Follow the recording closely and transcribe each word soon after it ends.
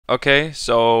Okay,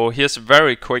 so here's a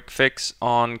very quick fix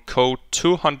on code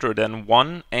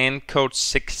 201 and code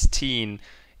 16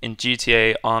 in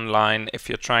GTA Online if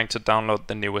you're trying to download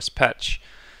the newest patch.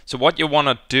 So what you want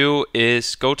to do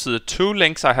is go to the two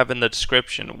links I have in the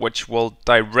description, which will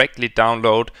directly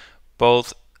download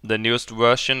both the newest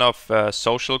version of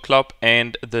Social Club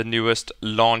and the newest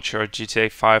launcher, GTA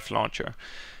 5 launcher.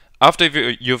 After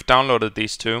you've downloaded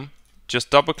these two, just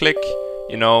double click,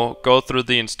 go through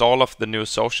the install of the new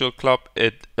Social Club.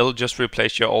 It'll just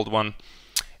replace your old one.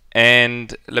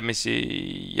 And let me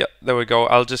see, yeah, there we go.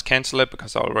 I'll just cancel it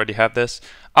because I already have this.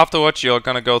 Afterwards, you're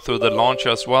gonna go through the launcher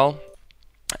as well,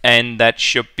 and that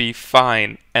should be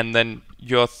fine, and then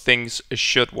your things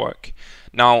should work.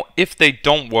 Now, if they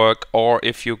don't work, or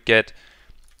if you get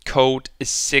code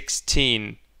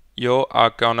 16, you are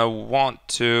gonna want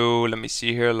to, let me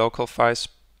see here, local files,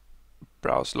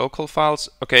 browse local files.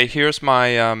 Okay, here's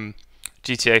my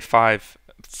GTA 5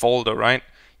 folder, right?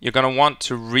 You're gonna want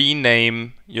to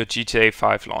rename your GTA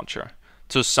 5 launcher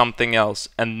to something else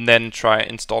and then try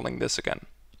installing this again,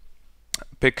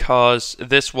 because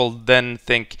this will then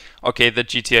think, okay, the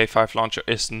GTA 5 launcher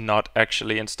is not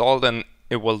actually installed, and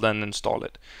it will then install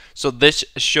it. So this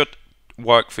should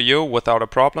work for you without a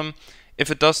problem. If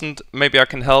it doesn't, maybe I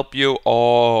can help you,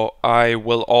 or I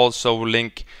will also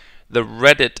link the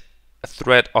Reddit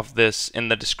thread of this in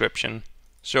the description.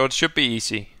 So it should be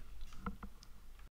easy.